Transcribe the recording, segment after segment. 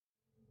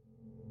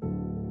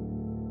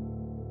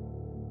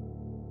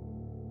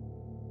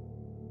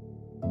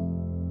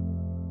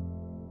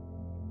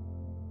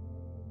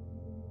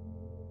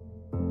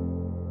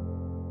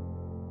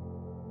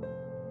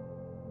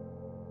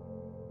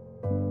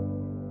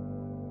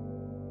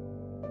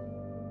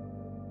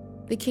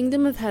The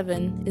kingdom of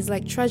heaven is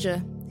like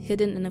treasure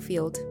hidden in a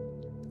field,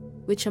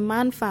 which a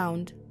man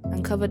found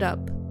and covered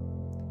up.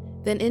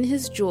 Then in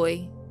his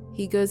joy,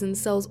 he goes and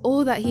sells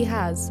all that he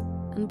has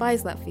and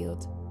buys that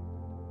field.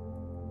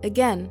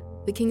 Again,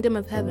 the kingdom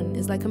of heaven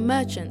is like a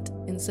merchant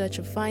in search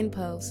of fine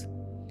pearls,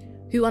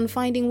 who on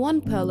finding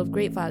one pearl of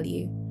great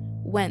value,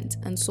 went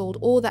and sold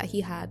all that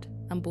he had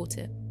and bought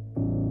it.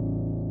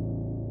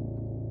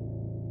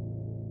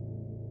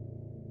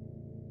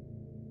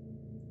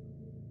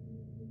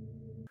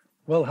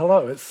 Well,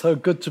 hello. It's so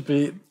good to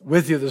be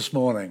with you this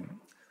morning.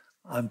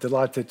 I'm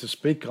delighted to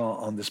speak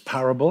on this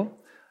parable.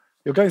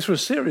 You're going through a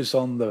series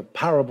on the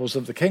parables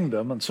of the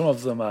kingdom, and some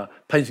of them are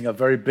painting a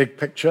very big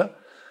picture,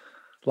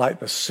 like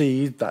the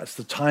seed, that's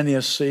the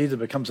tiniest seed that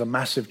becomes a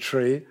massive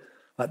tree,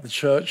 like the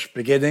church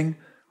beginning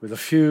with a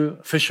few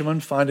fishermen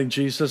finding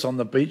Jesus on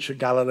the beach at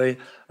Galilee,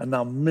 and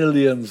now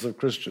millions of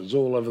Christians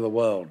all over the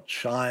world,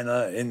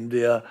 China,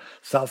 India,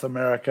 South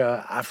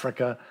America,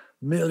 Africa,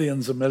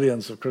 millions and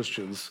millions of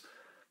Christians.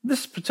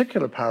 This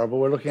particular parable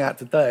we're looking at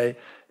today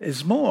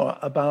is more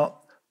about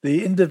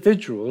the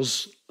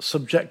individual's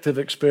subjective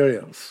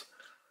experience.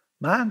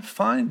 Man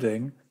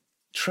finding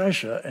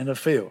treasure in a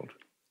field.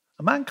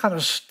 A man kind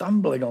of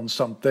stumbling on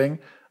something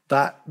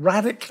that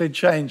radically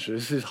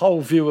changes his whole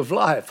view of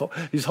life, or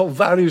his whole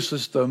value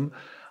system,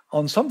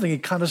 on something he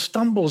kind of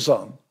stumbles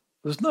on.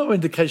 There's no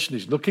indication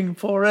he's looking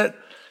for it.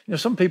 You know,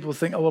 some people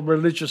think, oh, well,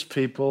 religious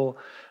people,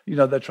 you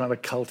know, they're trying to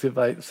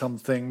cultivate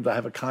something. They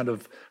have a kind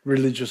of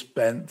religious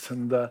bent.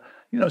 And,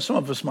 you know, some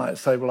of us might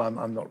say, well,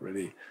 I'm not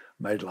really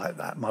made like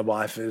that. My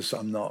wife is,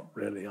 I'm not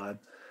really.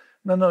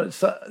 No,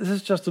 this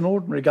is just an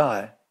ordinary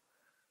guy.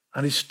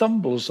 And he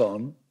stumbles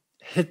on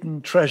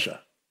hidden treasure.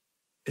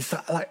 It's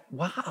like,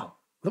 wow,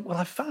 look what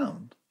I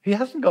found. He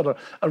hasn't got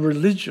a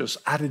religious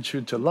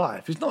attitude to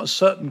life. He's not a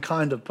certain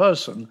kind of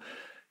person.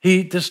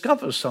 He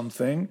discovers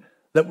something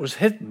that was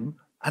hidden,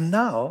 and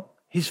now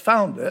he's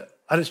found it,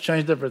 and it's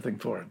changed everything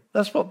for him.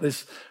 That's what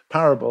this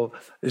parable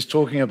is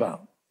talking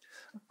about.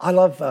 I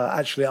love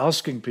actually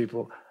asking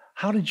people,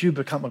 how did you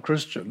become a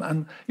Christian?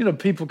 And, you know,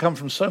 people come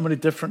from so many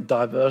different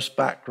diverse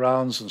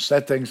backgrounds and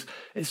settings.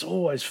 It's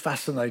always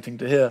fascinating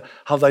to hear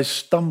how they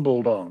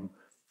stumbled on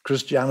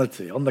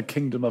Christianity, on the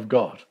kingdom of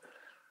God.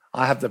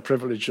 I have the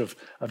privilege of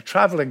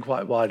traveling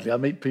quite widely. I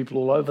meet people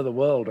all over the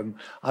world, and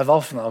I've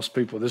often asked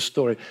people this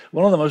story.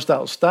 One of the most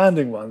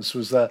outstanding ones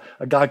was a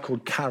guy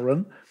called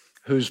Karen,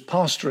 who's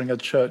pastoring a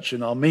church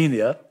in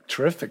Armenia,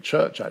 terrific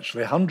church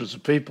actually, hundreds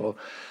of people.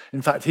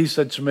 In fact, he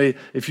said to me,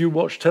 if you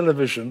watch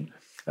television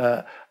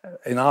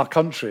in our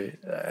country,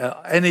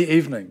 any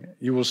evening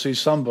you will see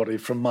somebody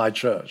from my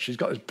church. He's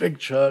got this big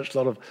church, a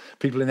lot of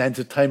people in the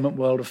entertainment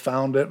world have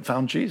found it,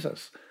 found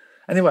Jesus.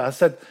 Anyway, I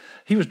said,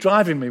 he was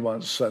driving me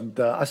once, and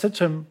I said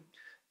to him,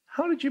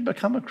 how did you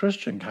become a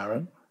Christian,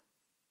 Karen?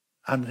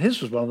 And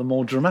his was one of the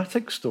more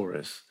dramatic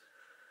stories.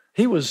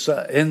 He was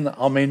in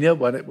Armenia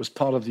when it was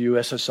part of the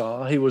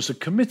USSR. He was a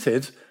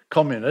committed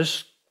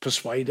communist,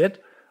 persuaded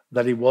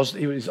that he was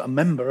a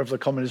member of the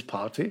Communist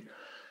Party.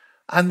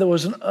 And there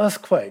was an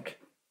earthquake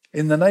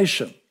in the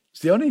nation.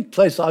 It's the only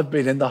place I've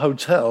been in the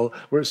hotel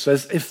where it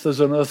says, if there's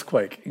an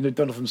earthquake. You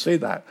don't often see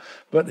that.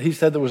 But he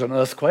said there was an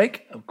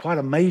earthquake, quite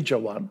a major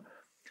one.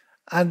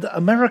 And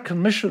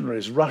American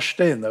missionaries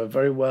rushed in. They were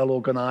very well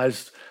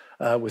organized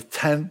with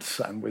tents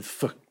and with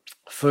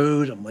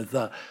food and with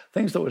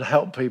things that would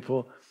help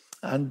people.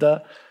 And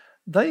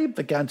they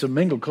began to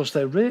mingle. Of course,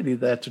 they're really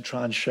there to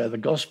try and share the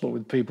gospel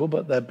with people,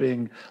 but they're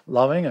being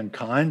loving and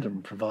kind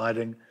and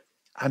providing.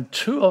 And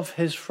two of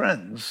his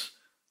friends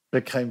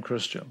became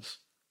Christians.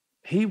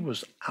 He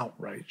was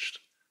outraged.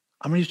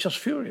 I mean, he's just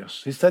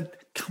furious. He said,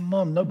 come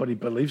on, nobody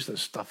believes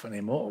this stuff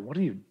anymore. What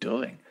are you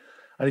doing?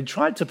 And he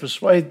tried to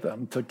persuade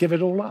them to give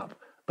it all up,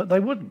 but they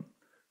wouldn't.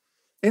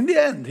 In the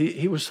end,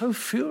 he was so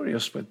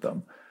furious with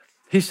them.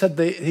 He said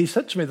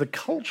to me, the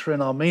culture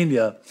in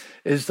Armenia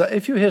is that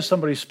if you hear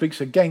somebody speaks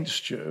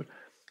against you,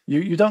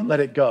 you don't let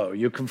it go.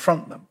 You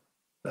confront them.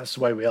 That's the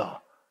way we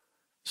are.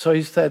 So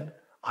he said,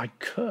 I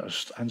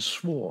cursed and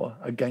swore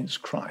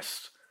against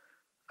Christ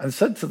and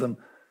said to them,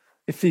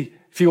 if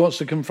he wants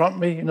to confront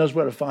me, he knows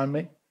where to find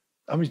me.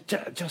 I mean,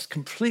 just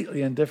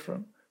completely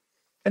indifferent.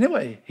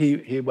 Anyway,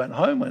 he went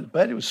home, went to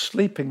bed. He was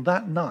sleeping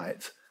that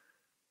night.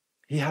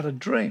 He had a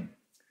dream.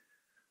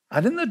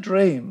 And in the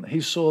dream, he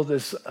saw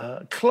this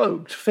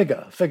cloaked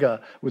figure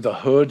with a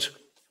hood,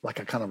 like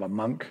a kind of a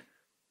monk,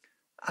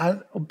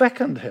 and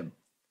beckoned him.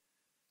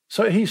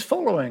 So he's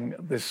following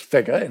this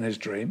figure in his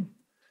dream.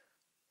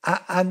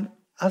 And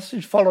as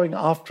he's following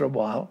after a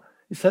while,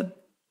 he said,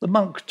 the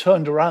monk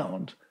turned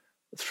around,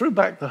 threw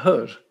back the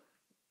hood,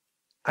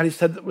 and he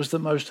said that was the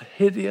most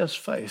hideous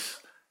face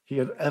he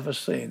had ever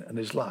seen in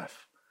his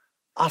life.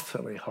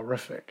 Utterly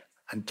horrific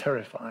and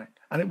terrifying.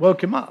 And it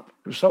woke him up.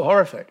 It was so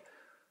horrific.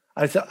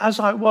 And he said, as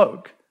I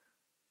woke,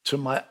 to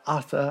my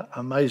utter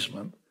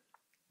amazement,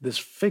 this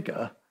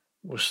figure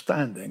was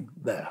standing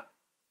there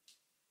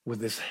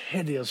with this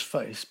hideous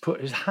face,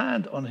 put his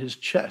hand on his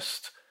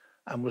chest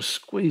and was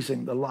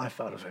squeezing the life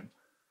out of him.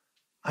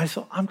 I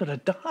thought, I'm going to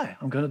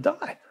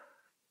die.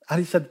 And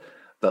he said,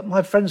 But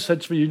my friend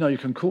said to me, you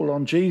can call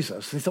on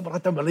Jesus. And he said, well, I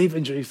don't believe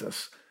in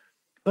Jesus.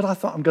 But I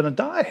thought, I'm going to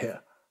die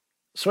here.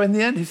 So in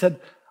the end, he said,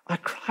 I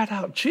cried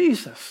out,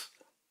 Jesus.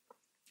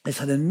 He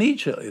said,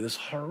 immediately, this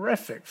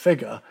horrific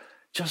figure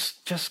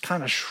just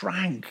kind of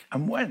shrank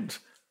and went.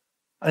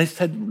 And he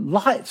said,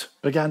 light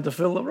began to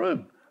fill the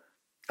room.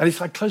 And he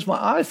said, I closed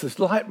my eyes. This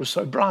light was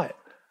so bright.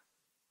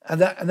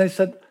 And they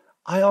said,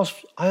 I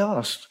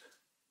asked,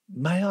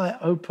 may I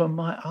open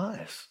my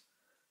eyes?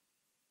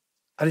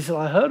 And he said,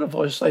 I heard a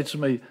voice say to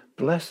me,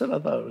 blessed are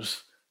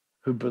those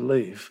who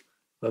believe,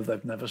 though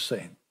they've never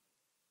seen.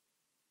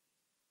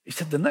 He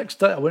said, the next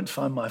day I went to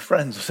find my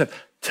friends. I said,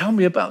 tell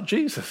me about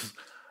Jesus.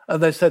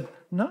 And they said,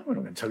 no, we're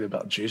not going to tell you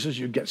about Jesus.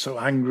 You get so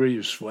angry,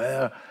 you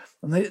swear.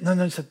 And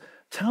they said,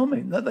 tell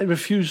me. No, they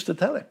refused to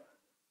tell him.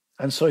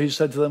 And so he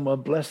said to them, well,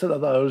 blessed are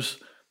those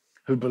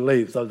who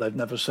believe, though they've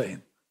never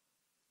seen.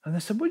 And they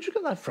said, where'd you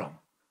get that from?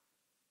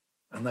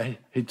 And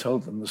he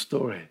told them the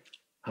story,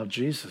 how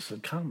Jesus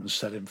had come and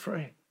set him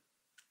free.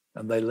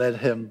 And they led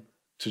him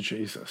to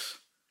Jesus.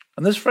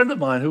 And this friend of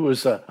mine, who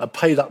was a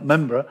paid-up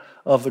member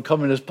of the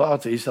Communist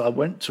Party, he said, I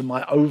went to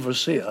my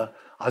overseer,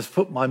 I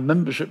put my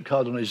membership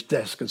card on his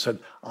desk and said,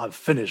 I've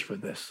finished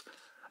with this.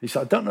 He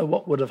said, I don't know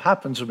what would have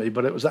happened to me,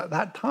 but it was at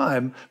that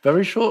time,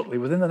 very shortly,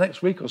 within the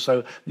next week or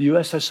so, the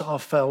USSR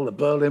fell, the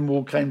Berlin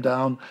Wall came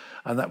down,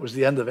 and that was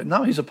the end of it.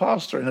 Now he's a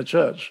pastor in a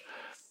church.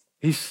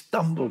 He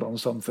stumbled on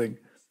something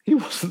he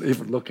wasn't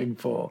even looking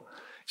for.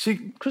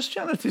 See,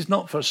 Christianity is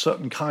not for a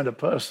certain kind of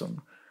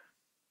person.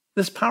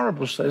 This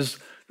parable says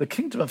the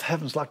kingdom of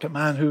heaven is like a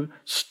man who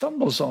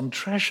stumbles on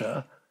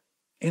treasure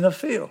in a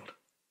field.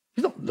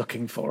 He's not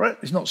looking for it.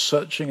 He's not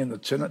searching in the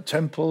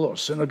temple or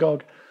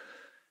synagogue.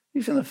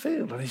 He's in a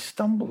field and he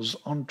stumbles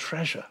on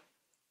treasure.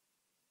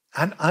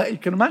 And you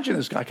can imagine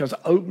this guy kind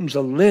of opens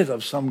a lid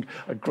of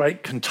a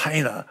great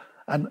container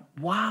and,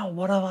 wow,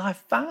 what have I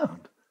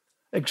found?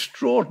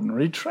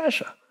 Extraordinary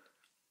treasure.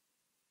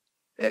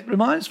 It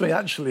reminds me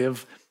actually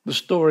of the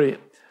story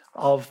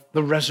of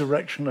the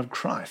resurrection of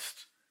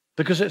Christ,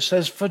 because it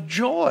says for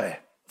joy,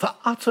 for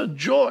utter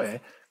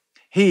joy,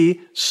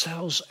 he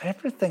sells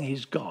everything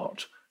he's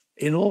got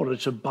in order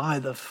to buy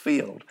the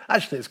field.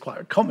 Actually, it's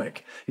quite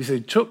comic. He said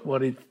he took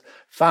what he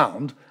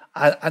found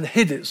and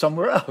hid it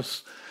somewhere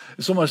else.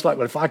 It's almost like,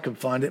 well, if I could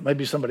find it,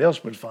 maybe somebody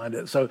else would find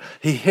it. So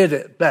he hid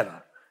it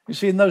better. You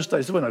see, in those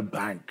days, there were no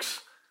banks.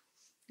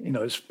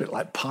 It's a bit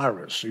like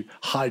pirates who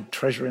hide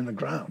treasure in the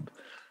ground.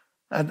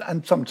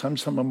 And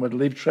sometimes someone would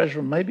leave treasure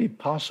and maybe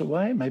pass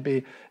away.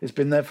 Maybe it's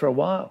been there for a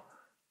while.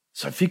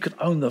 So if he could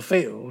own the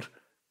field,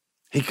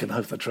 he can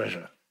have the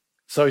treasure.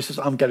 So he says,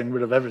 I'm getting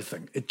rid of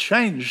everything.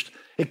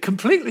 It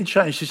completely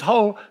changed his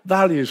whole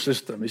value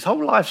system. His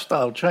whole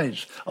lifestyle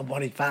changed on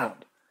what he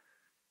found.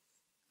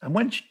 And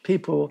when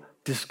people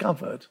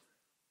discovered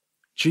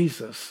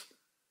Jesus,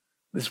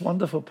 this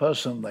wonderful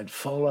person they'd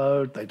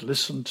followed, they'd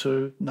listened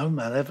to, no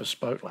man ever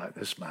spoke like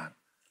this man.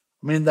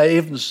 I mean, they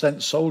even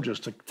sent soldiers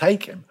to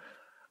take him.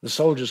 The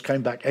soldiers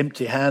came back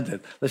empty-handed.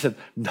 They said,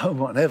 no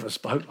one ever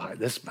spoke like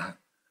this man.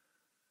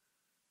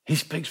 He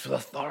speaks with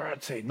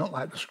authority, not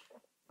like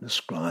the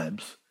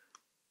scribes.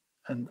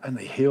 And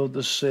he healed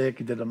the sick,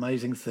 he did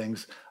amazing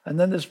things. And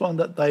then there's one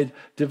that they'd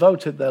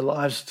devoted their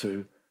lives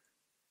to.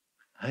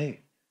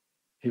 Hey,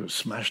 he was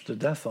smashed to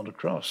death on a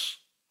cross.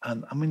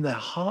 And I mean, they're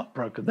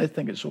heartbroken. They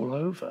think it's all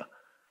over.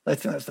 They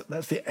think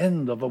that's the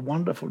end of a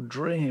wonderful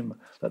dream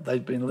that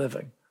they'd been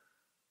living.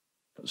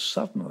 But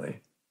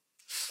suddenly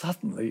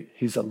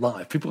he's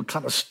alive. People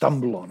kind of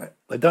stumble on it.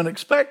 They don't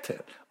expect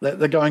it.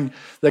 They're going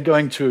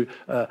to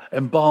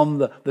embalm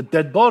the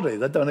dead body.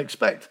 They don't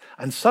expect.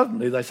 And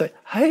suddenly they say,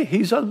 hey,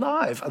 he's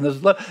alive. And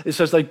it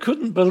says they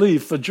couldn't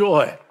believe for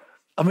joy.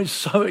 I mean, it's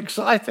so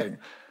exciting.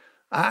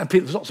 And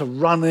there's lots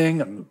of running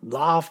and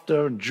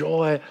laughter and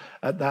joy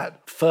at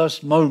that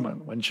first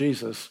moment when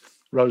Jesus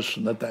rose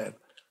from the dead.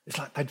 It's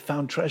like they'd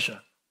found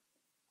treasure.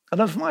 I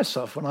know for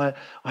myself, when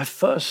I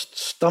first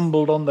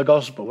stumbled on the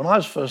gospel, when I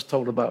was first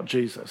told about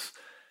Jesus,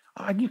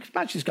 you can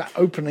imagine this guy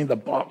opening the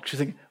box. You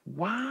think,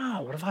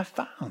 wow, what have I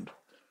found?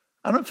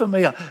 And for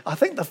me, I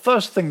think the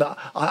first thing that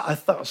I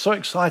thought so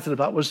excited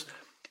about was,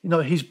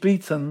 he's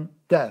beaten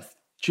death.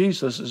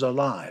 Jesus is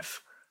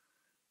alive.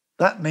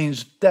 That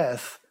means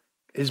death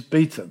is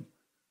beaten.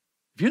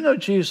 If you know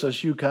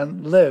Jesus, you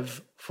can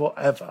live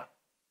forever.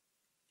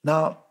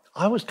 Now,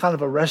 I was kind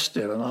of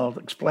arrested, and I'll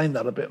explain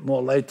that a bit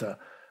more later.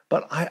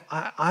 But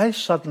I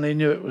suddenly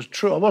knew it was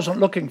true. I wasn't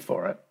looking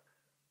for it.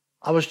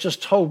 I was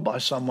just told by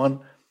someone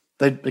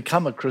they'd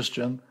become a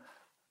Christian.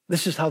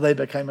 This is how they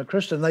became a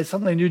Christian. They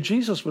suddenly knew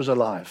Jesus was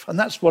alive. And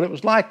that's what it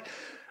was like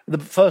the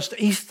first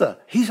Easter.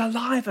 He's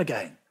alive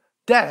again.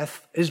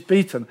 Death is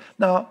beaten.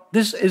 Now,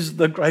 this is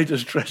the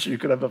greatest treasure you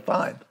could ever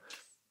find.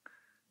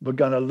 We're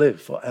going to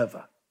live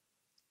forever.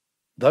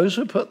 Those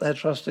who put their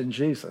trust in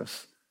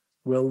Jesus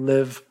will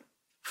live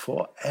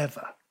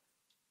forever.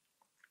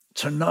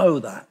 To know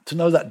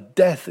that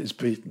death is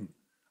beaten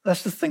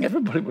That's the thing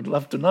everybody would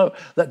love to know,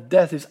 that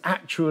death is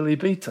actually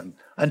beaten.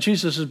 And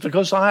Jesus says,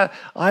 because I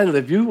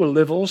live, you will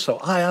live also.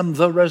 I am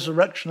the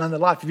resurrection and the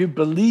life. If you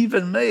believe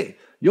in me,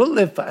 you'll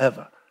live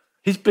forever.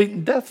 He's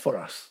beaten death for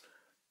us.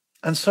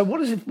 And so what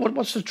is it?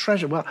 What's the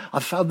treasure? Well, I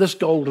found this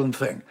golden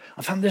thing.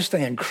 I found this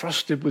thing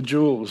encrusted with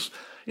jewels.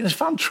 I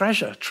found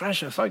treasure,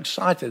 so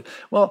excited.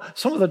 Well,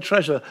 some of the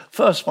treasure,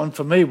 first one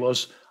for me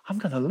was, I'm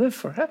going to live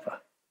forever.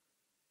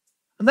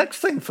 The next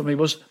thing for me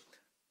was,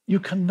 you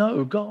can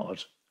know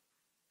God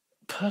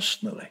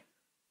personally.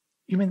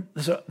 You mean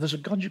there's a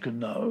God you can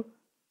know?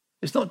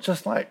 It's not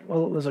just like,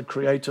 well, there's a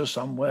creator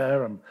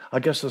somewhere, and I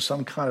guess there's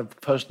some kind of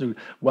person who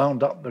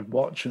wound up the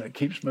watch and it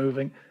keeps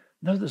moving.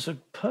 No, there's a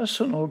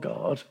personal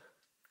God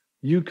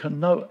you can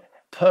know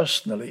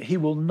personally. He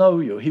will know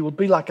you. He will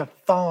be like a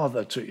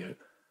father to you.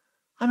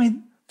 I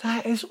mean,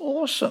 that is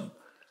awesome.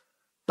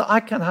 That I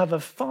can have a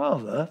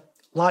father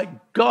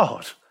like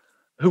God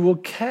who will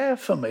care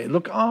for me,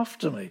 look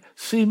after me,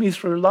 see me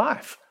through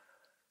life.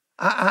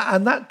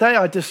 And that day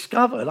I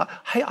discovered,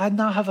 hey, I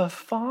now have a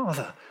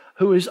father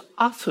who is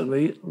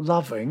utterly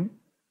loving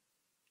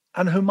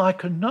and whom I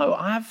can know.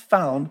 I have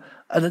found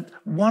a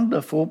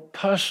wonderful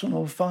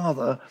personal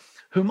father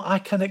whom I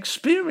can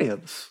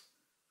experience.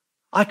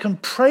 I can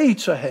pray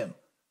to him.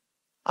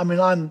 I mean,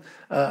 I'm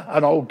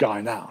an old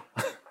guy now.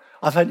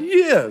 I've had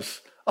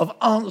years of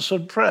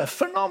answered prayer,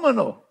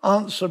 phenomenal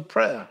answered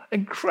prayer,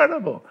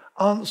 incredible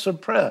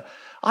answered prayer.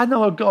 I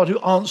know a God who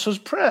answers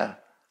prayer.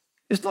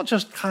 It's not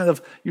just kind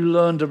of you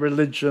learned a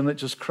religion that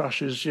just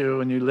crushes you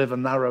and you live a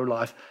narrow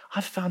life.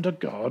 I've found a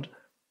God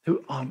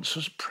who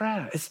answers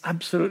prayer. It's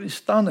absolutely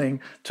stunning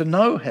to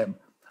know him.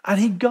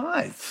 And he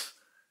guides.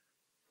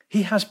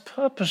 He has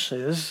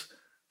purposes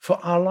for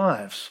our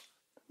lives.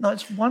 Now,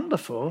 it's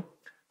wonderful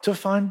to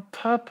find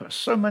purpose.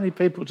 So many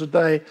people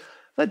today,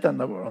 they don't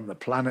know what we're on the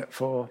planet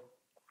for.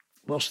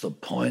 What's the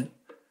point?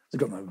 They've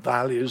got no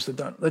values. They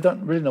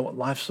don't really know what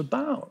life's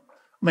about.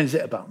 I mean, is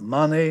it about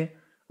money?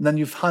 And then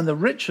you find the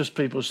richest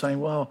people saying,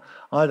 well,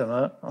 I don't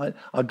know,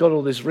 I got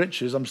all these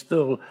riches, I'm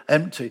still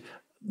empty.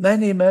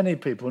 Many, many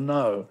people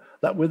know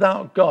that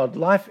without God,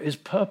 life is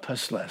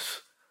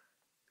purposeless.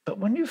 But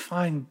when you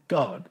find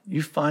God,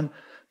 you find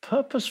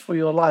purpose for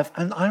your life.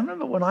 And I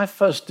remember when I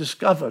first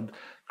discovered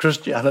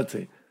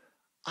Christianity,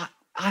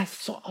 I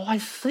thought, I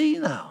see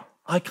now.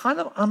 I kind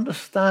of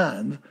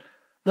understand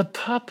the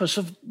purpose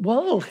of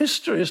world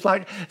history. It's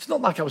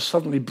not like I was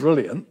suddenly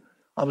brilliant.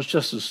 I was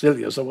just as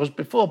silly as I was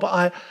before,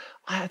 but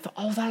I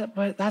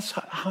thought, that's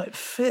how it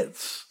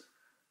fits.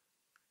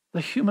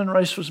 The human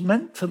race was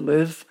meant to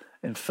live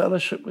in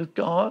fellowship with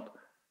God,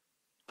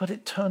 but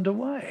it turned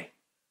away.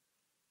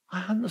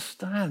 I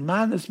understand.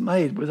 Man is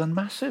made with a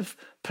massive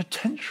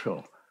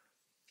potential.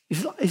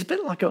 He's a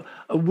bit like a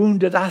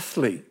wounded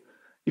athlete.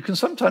 You can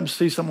sometimes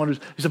see someone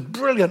who's a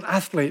brilliant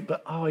athlete,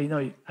 but,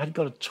 he had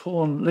got a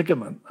torn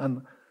ligament,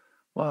 and,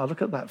 wow,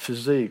 look at that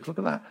physique, look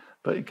at that,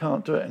 but he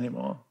can't do it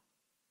anymore.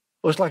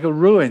 Or it's like a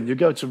ruin. You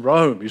go to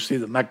Rome, you see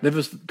the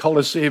magnificent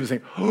Colosseum, you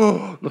think,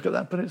 oh, look at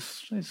that, but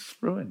it's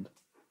ruined.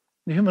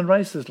 The human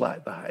race is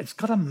like that. It's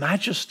got a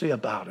majesty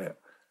about it.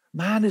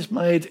 Man is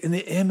made in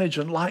the image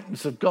and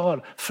likeness of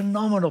God.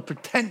 Phenomenal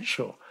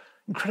potential,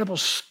 incredible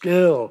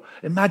skill,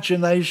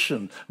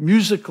 imagination,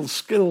 musical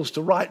skills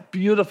to write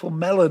beautiful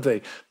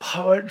melody,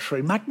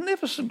 poetry.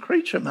 Magnificent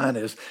creature man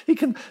is. He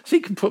can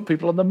put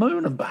people on the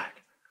moon and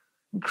back.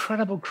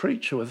 Incredible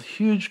creature with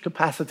huge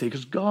capacity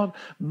because God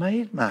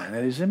made man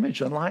in his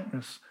image and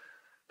likeness.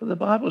 But the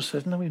Bible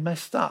says, no, we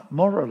messed up.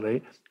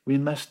 Morally, we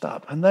messed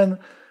up. And then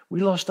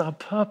we lost our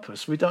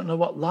purpose. We don't know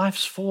what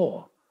life's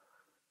for.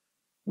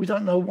 We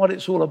don't know what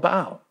it's all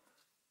about.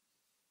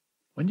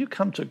 When you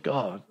come to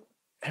God,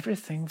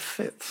 everything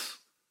fits.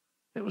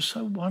 It was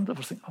so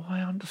wonderful to think,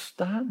 I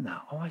understand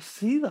now. I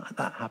see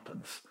that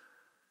happens.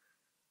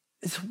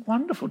 It's a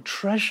wonderful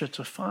treasure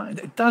to find.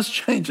 It does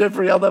change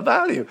every other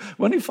value.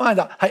 When you find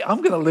out, hey, I'm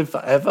going to live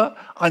forever.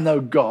 I know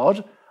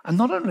God. And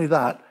not only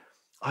that,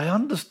 I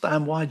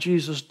understand why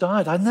Jesus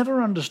died. I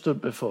never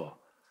understood before.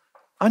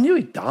 I knew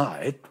he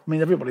died. I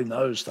mean, everybody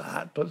knows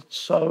that. But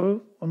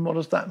and what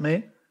does that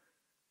mean?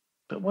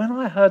 But when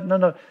I heard,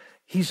 no,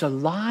 he's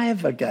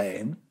alive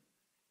again.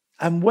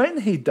 And when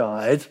he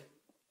died,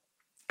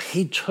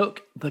 he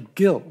took the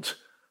guilt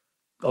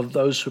of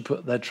those who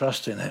put their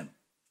trust in him.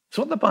 It's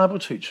what the Bible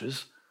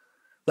teaches,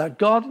 that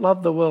God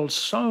loved the world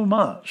so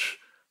much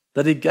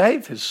that he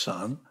gave his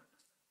son,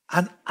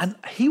 and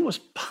he was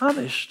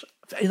punished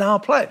in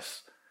our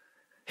place.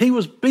 He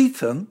was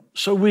beaten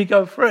so we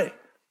go free.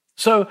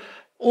 So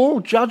all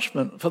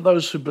judgment for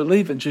those who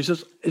believe in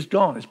Jesus is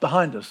gone. It's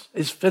behind us.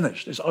 It's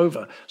finished. It's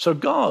over. So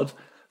God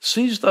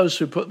sees those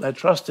who put their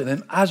trust in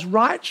him as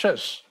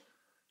righteous,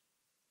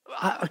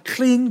 a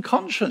clean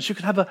conscience. You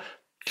can have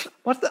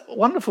what a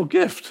wonderful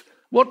gift.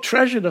 What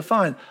treasure to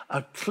find.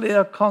 A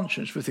clear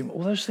conscience. We think,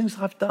 all those things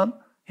I've done,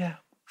 yeah,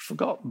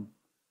 forgotten.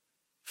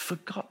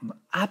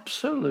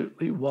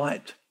 Absolutely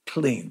wiped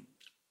clean.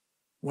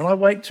 When I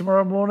wake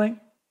tomorrow morning,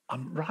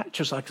 I'm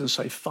righteous. I can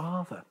say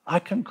Father. I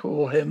can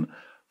call him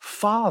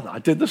Father. I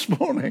did this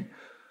morning.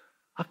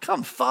 I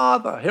come,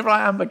 Father, here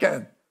I am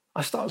again.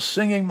 I start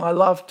singing my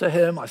love to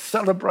him. I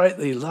celebrate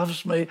that he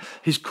loves me.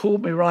 He's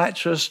called me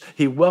righteous.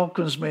 He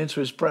welcomes me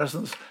into his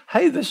presence.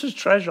 Hey, this is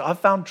treasure. I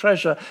found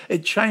treasure.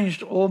 It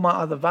changed all my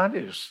other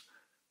values.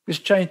 It's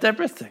changed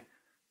everything.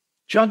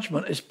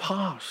 Judgment is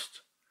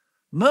past.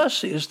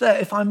 Mercy is there.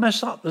 If I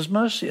mess up, there's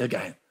mercy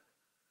again.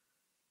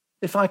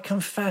 If I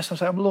confess and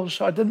say, Lord,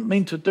 so I didn't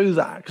mean to do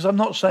that, because I'm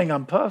not saying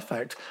I'm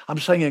perfect. I'm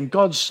saying in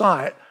God's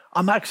sight,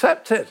 I'm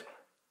accepted.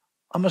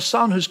 I'm a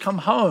son who's come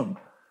home.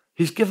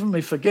 He's given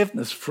me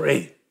forgiveness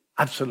free,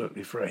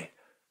 absolutely free.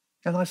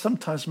 And I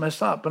sometimes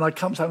mess up, and I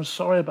come and say, I'm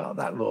sorry about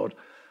that, Lord.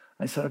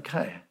 I say,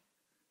 okay,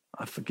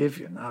 I forgive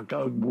you. Now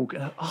go and walk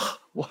in. Oh,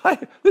 why?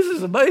 This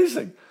is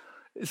amazing.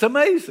 It's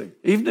amazing.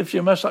 Even if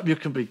you mess up, you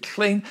can be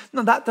clean.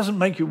 No, that doesn't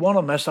make you want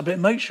to mess up. It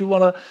makes you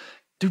want to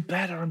do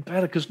better and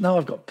better, because now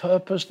I've got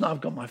purpose. Now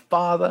I've got my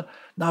Father.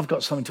 Now I've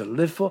got something to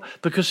live for,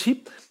 because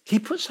he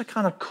puts a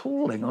kind of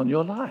calling on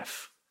your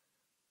life.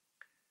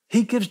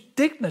 He gives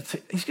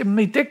dignity. He's given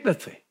me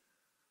dignity.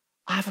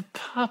 I have a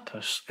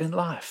purpose in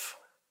life.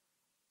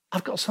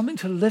 I've got something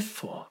to live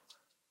for.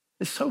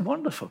 It's so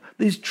wonderful.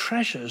 These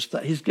treasures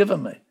that he's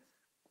given me.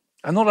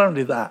 And not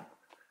only that,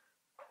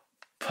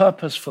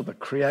 purpose for the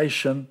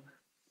creation.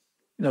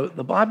 You know,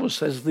 the Bible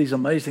says these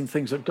amazing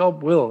things, that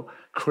God will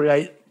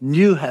create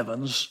new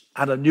heavens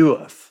and a new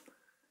earth.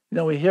 You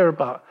know, we hear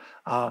about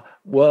our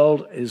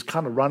world is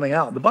kind of running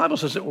out. The Bible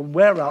says it will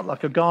wear out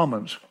like a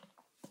garment.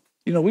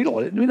 You know, we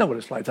know what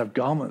it's like to have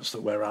garments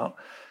that wear out.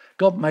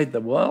 God made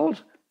the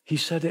world. He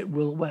said it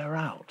will wear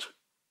out.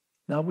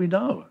 Now we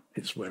know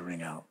it's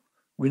wearing out.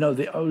 We know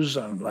the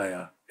ozone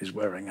layer is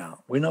wearing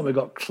out. We know we've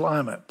got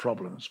climate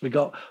problems. We've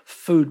got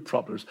food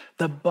problems.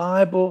 The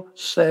Bible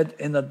said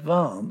in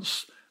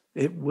advance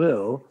it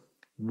will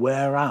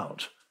wear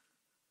out.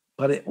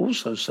 But it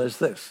also says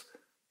this: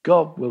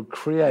 God will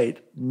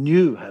create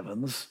new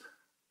heavens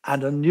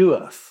and a new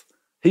earth.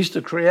 He's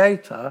the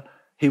creator.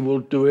 He will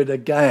do it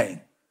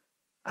again.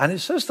 And it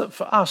says that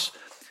for us,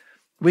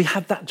 we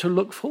have that to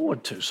look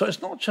forward to. So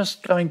it's not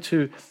just going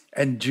to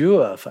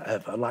endure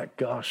forever, like,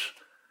 gosh,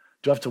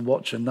 do I have to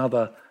watch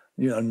another,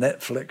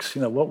 Netflix,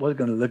 what we're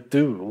going to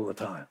do all the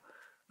time.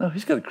 No,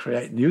 he's going to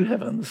create new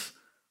heavens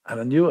and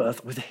a new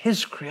earth with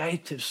his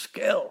creative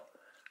skill.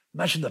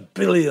 Imagine the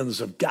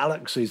billions of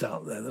galaxies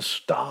out there, the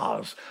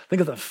stars. Think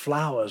of the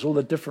flowers, all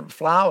the different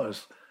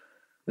flowers,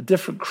 the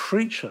different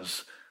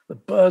creatures, the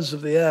birds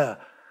of the air,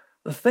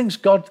 the things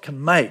God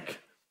can make.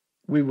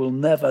 We will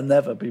never,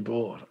 never be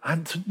bored.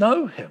 And to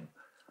know him,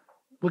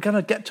 we're going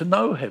to get to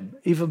know him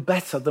even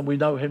better than we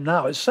know him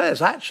now. It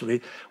says,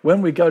 actually,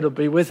 when we go to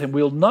be with him,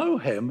 we'll know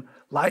him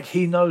like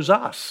he knows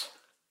us.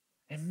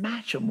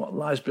 Imagine what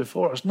lies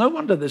before us. No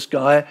wonder this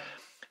guy,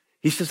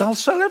 he says, I'll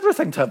sell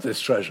everything to have this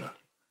treasure.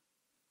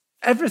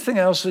 Everything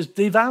else is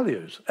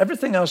devalued.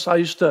 Everything else I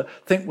used to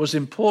think was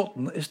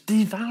important is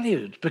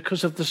devalued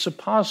because of the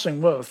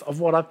surpassing worth of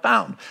what I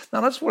found.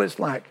 Now, that's what it's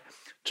like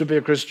to be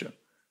a Christian.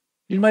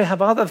 You may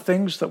have other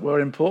things that were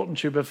important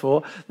to you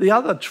before. The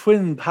other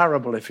twin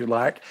parable, if you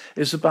like,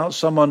 is about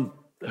someone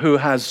who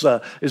is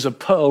a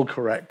pearl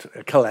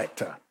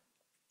collector.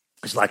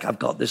 It's like, I've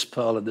got this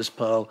pearl and this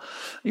pearl.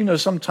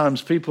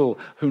 Sometimes people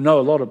who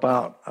know a lot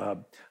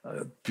about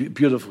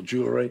beautiful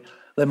jewelry,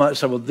 they might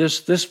say, well,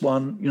 this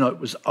one, it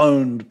was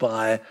owned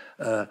by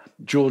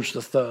George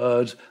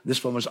III.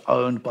 This one was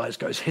owned by,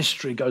 its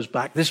history goes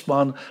back. This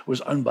one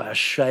was owned by a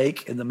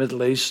sheikh in the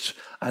Middle East.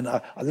 And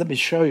let me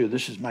show you,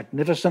 this is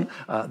magnificent.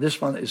 This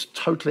one is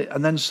totally,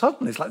 and then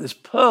suddenly it's like this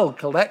pearl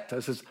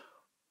collector says,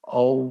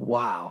 oh,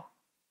 wow,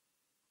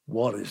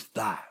 what is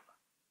that?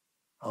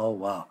 Oh,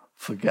 wow,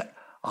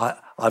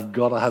 I've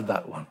got to have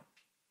that one.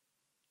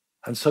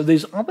 And so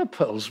these other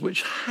pearls,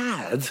 which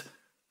had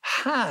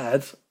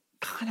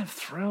kind of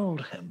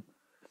thrilled him,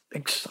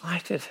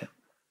 excited him,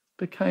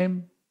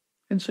 became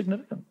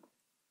insignificant.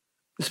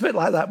 It's a bit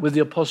like that with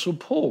the Apostle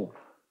Paul.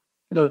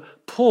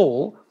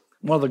 Paul,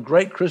 one of the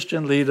great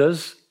Christian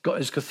leaders, got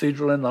his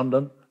cathedral in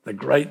London, the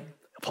great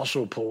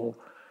Apostle Paul.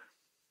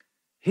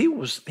 He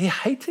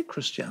hated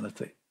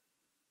Christianity.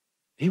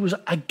 He was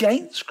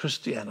against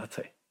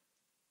Christianity.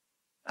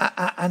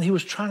 And he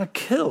was trying to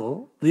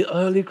kill the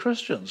early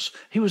Christians.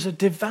 He was a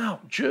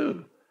devout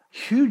Jew,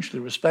 hugely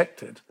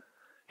respected.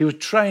 He was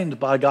trained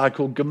by a guy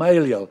called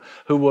Gamaliel,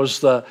 who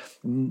was the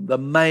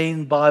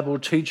main Bible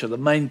teacher, the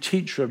main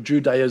teacher of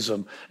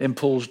Judaism in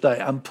Paul's day.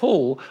 And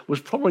Paul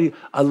was probably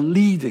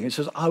it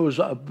says, I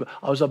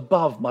was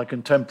above my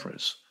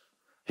contemporaries.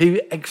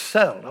 He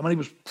excelled. He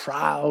was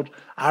proud,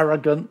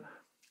 arrogant.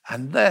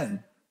 And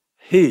then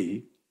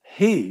he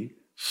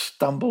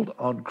stumbled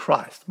on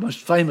Christ, the most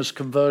famous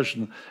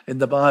conversion in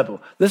the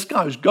Bible. This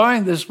guy was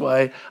going this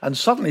way and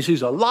suddenly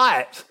sees a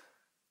light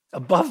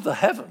above the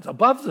heavens,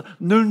 above the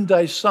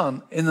noonday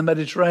sun in the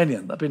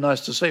Mediterranean. That'd be nice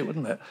to see,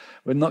 wouldn't it?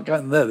 We're not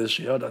going there this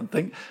year, I don't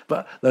think.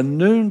 But the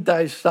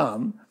noonday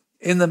sun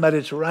in the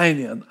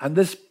Mediterranean, and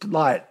this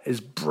light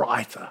is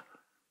brighter.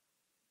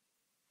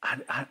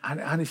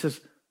 And he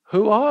says,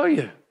 who are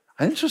you?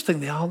 And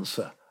interesting, the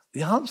answer.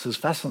 The answer is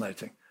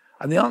fascinating.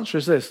 And the answer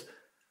is this: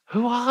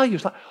 Who are you?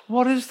 It's like,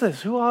 what is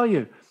this? Who are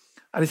you?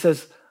 And he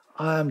says,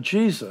 I am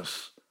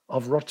Jesus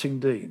of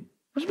Rottingdean.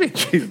 What do you mean,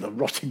 Jesus of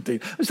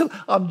Rottingdean? He said,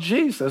 I'm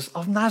Jesus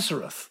of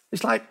Nazareth.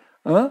 It's like,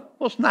 huh?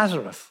 What's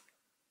Nazareth?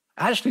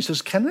 Actually, he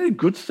says, can any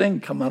good thing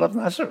come out of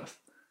Nazareth?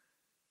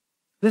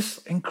 This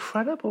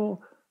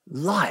incredible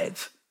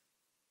light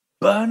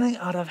burning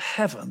out of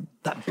heaven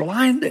that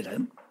blinded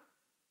him.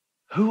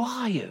 Who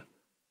are you?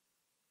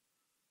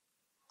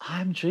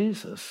 I'm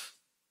Jesus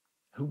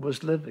who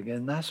was living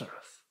in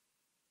Nazareth.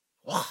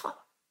 What?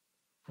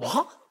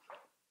 What?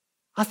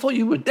 I thought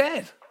you were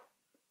dead.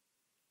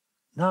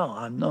 No,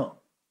 I'm not.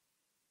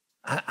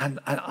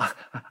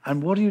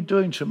 And what are you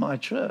doing to my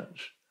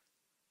church?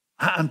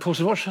 And Paul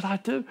said, what should I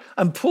do?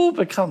 And Paul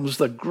becomes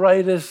the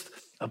greatest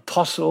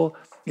apostle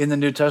in the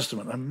New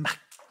Testament,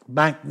 a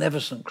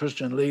magnificent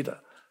Christian leader,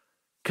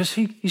 because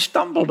he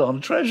stumbled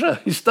on treasure.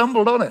 He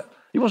stumbled on it.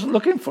 He wasn't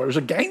looking for it. He was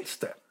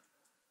against it.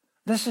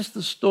 This is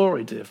the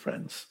story, dear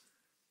friends.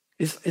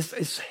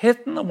 It's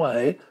hidden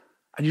away,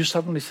 and you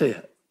suddenly see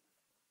it.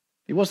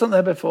 He wasn't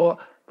there before,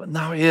 but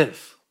now he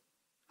is.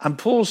 And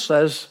Paul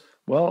says,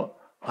 well,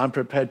 I'm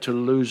prepared to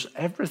lose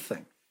everything.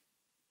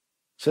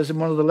 It says in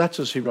one of the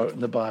letters he wrote in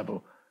the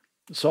Bible,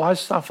 so I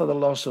suffer the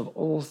loss of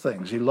all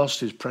things. He lost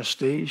his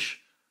prestige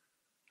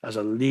as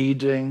a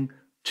leading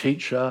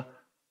teacher,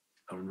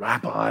 a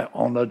rabbi,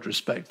 honored,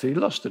 respected. He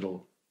lost it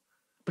all.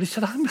 But he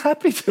said, I'm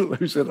happy to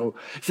lose it all.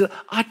 He said,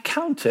 I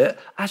count it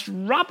as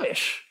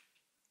rubbish.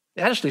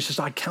 He actually says,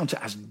 I count it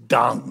as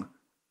dung.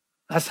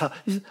 That's how,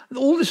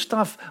 all this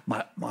stuff,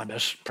 my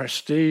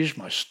prestige,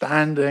 my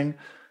standing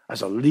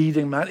as a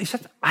leading man, he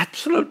said,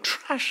 absolute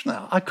trash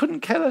now. I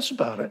couldn't care less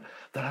about it,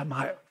 that I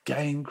might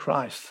gain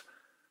Christ.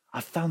 I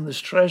found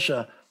this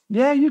treasure.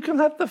 Yeah, you can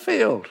have the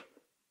field.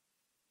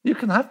 You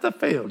can have the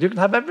field. You can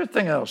have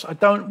everything else. I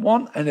don't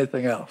want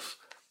anything else.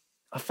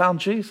 I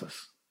found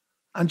Jesus.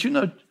 And you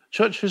know,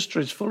 church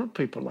history is full of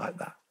people like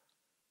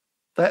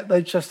that.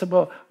 They just said,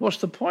 well, what's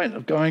the point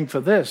of going for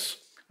this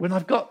when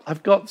I've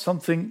got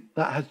something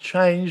that has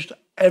changed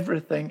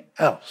everything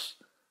else?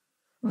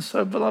 And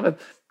so, beloved,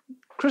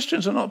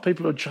 Christians are not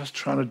people who are just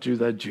trying to do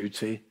their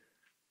duty,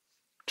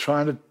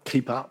 trying to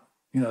keep up,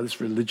 this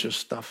religious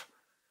stuff.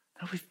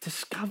 No, we've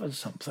discovered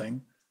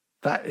something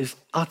that is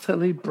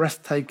utterly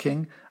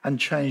breathtaking and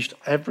changed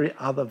every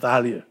other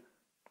value.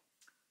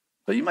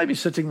 But you may be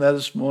sitting there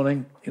this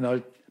morning,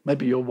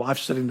 maybe your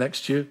wife's sitting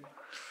next to you,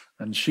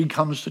 and she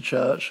comes to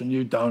church and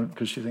you don't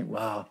because you think,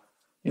 wow,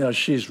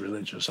 she's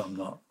religious, I'm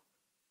not.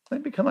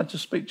 Maybe can I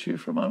just speak to you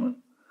for a moment?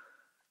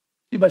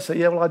 You may say,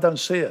 yeah, well, I don't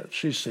see it.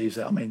 She sees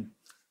it. I mean,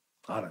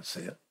 I don't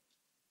see it.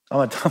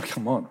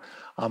 Come on.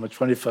 I'm a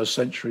 21st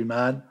century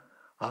man.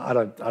 I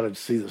don't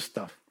see this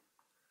stuff.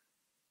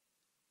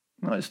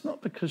 No, it's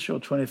not because you're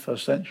 21st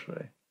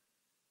century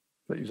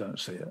that you don't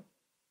see it.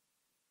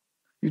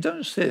 You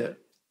don't see it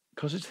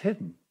because it's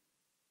hidden.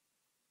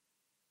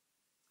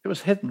 It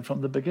was hidden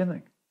from the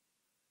beginning.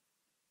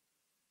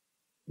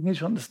 You need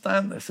to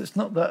understand this. It's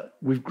not that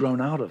we've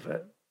grown out of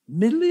it.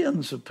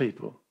 Millions of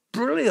people,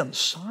 brilliant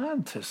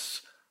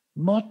scientists,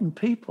 modern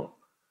people,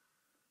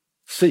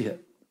 see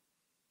it.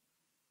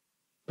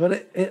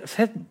 But it's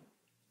hidden.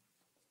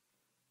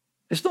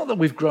 It's not that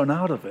we've grown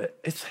out of it.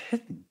 It's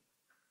hidden.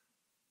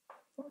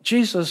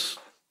 Jesus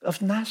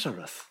of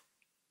Nazareth.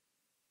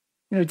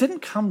 He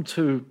didn't come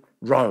to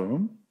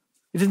Rome.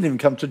 He didn't even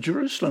come to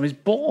Jerusalem. He's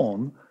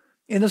born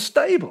in a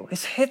stable.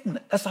 It's hidden.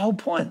 That's the whole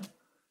point.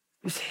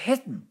 It's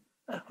hidden.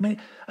 I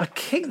mean, the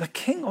King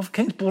of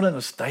Kings born in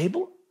a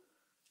stable,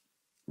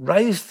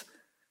 raised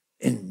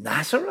in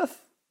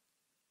Nazareth.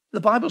 The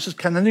Bible says,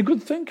 can any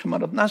good thing come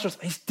out of Nazareth?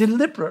 He's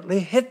deliberately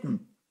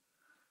hidden.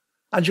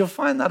 And you'll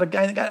find that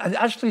again and again. And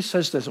it actually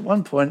says this at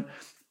one point,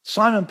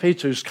 Simon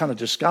Peter, who's kind of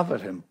discovered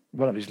him,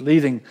 one of his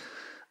leading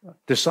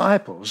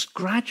disciples,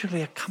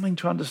 gradually are coming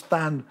to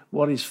understand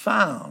what he's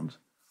found.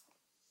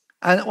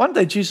 And one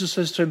day Jesus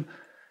says to him,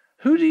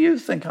 who do you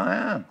think I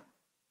am?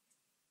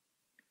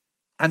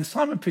 And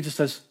Simon Peter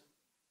says,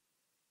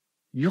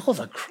 you're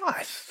the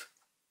Christ.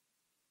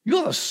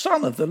 You're the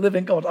Son of the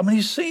living God. I mean,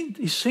 he's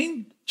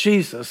seen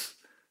Jesus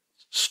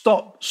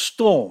stop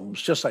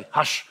storms, just say,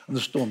 hush, and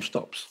the storm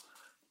stops.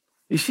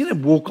 He's seen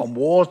him walk on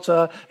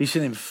water. He's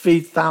seen him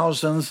feed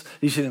thousands.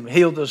 He's seen him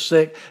heal the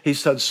sick.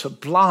 He's had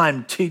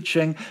sublime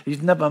teaching.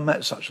 He's never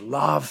met such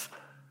love.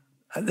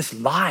 And this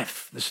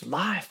life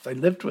they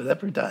lived with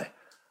every day.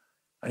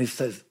 And he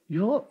says,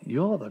 you're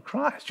the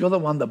Christ. You're the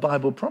one the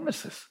Bible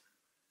promises.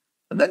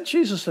 And then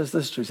Jesus says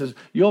this to him. He says,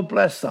 you're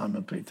blessed,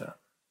 Simon Peter.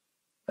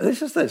 And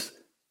this is this.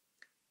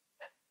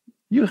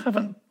 You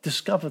haven't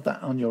discovered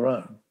that on your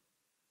own.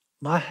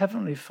 My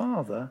heavenly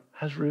Father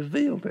has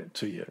revealed it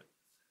to you.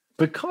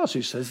 Because,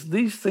 he says,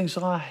 these things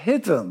are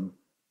hidden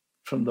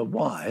from the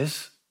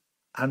wise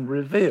and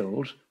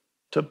revealed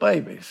to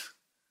babies.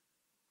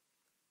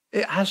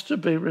 It has to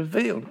be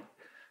revealed.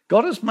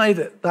 God has made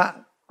it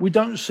that we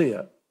don't see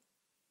it.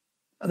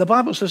 And the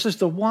Bible says this,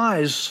 the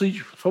wise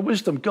seek for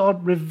wisdom.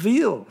 God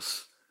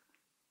reveals.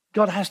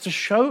 God has to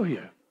show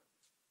you.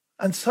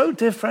 And so,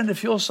 dear friend,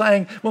 if you're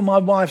saying, well, my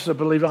wife's a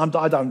believer,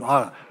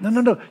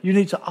 no. You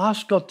need to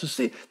ask God to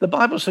see. The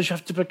Bible says you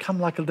have to become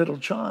like a little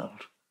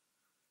child.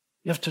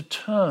 You have to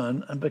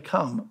turn and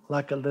become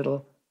like a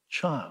little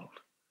child.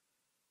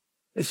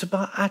 It's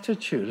about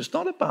attitude. It's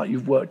not about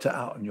you've worked it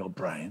out in your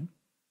brain.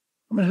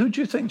 I mean, who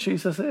do you think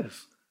Jesus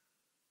is?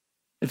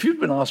 If you've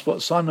been asked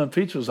what Simon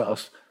Peter was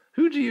asked,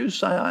 who do you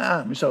say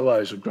I am? You say, well,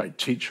 he's a great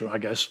teacher, I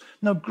guess.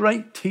 No,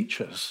 great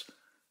teachers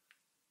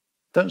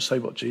don't say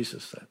what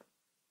Jesus said.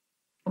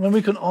 I mean,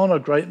 we can honor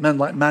great men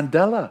like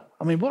Mandela.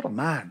 I mean, what a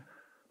man.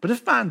 But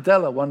if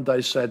Mandela one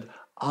day said,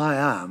 I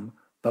am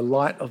the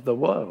light of the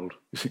world,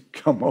 you think,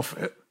 come off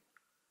it.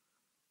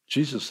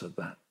 Jesus said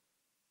that.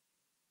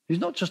 He's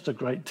not just a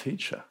great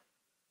teacher.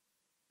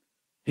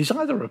 He's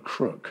either a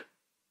crook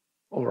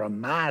or a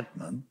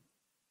madman,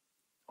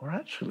 or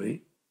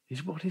actually,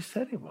 he's what he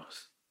said he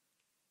was.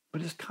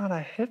 But it's kind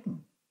of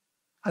hidden.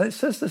 And it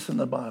says this in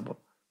the Bible.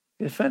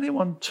 If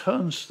anyone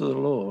turns to the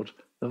Lord,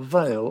 the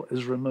veil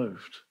is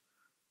removed.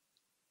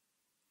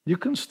 You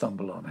can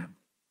stumble on him.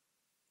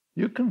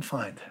 You can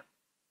find him.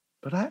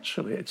 But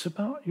actually, it's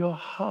about your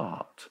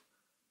heart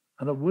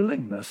and a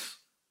willingness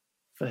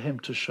for him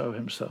to show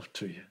himself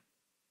to you.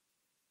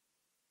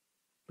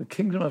 The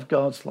kingdom of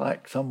God's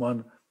like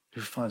someone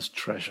who finds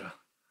treasure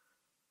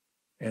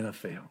in a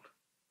field.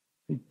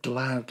 He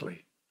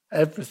gladly,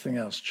 everything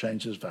else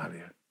changes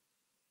value.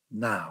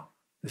 Now,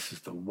 this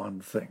is the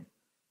one thing.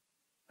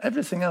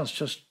 Everything else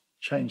just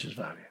changes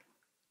value.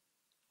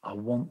 I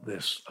want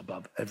this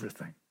above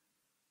everything.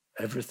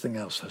 Everything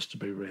else has to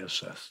be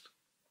reassessed.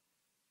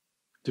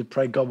 Do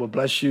pray God will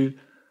bless you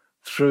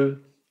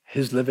through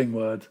his living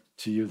word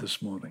to you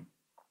this morning.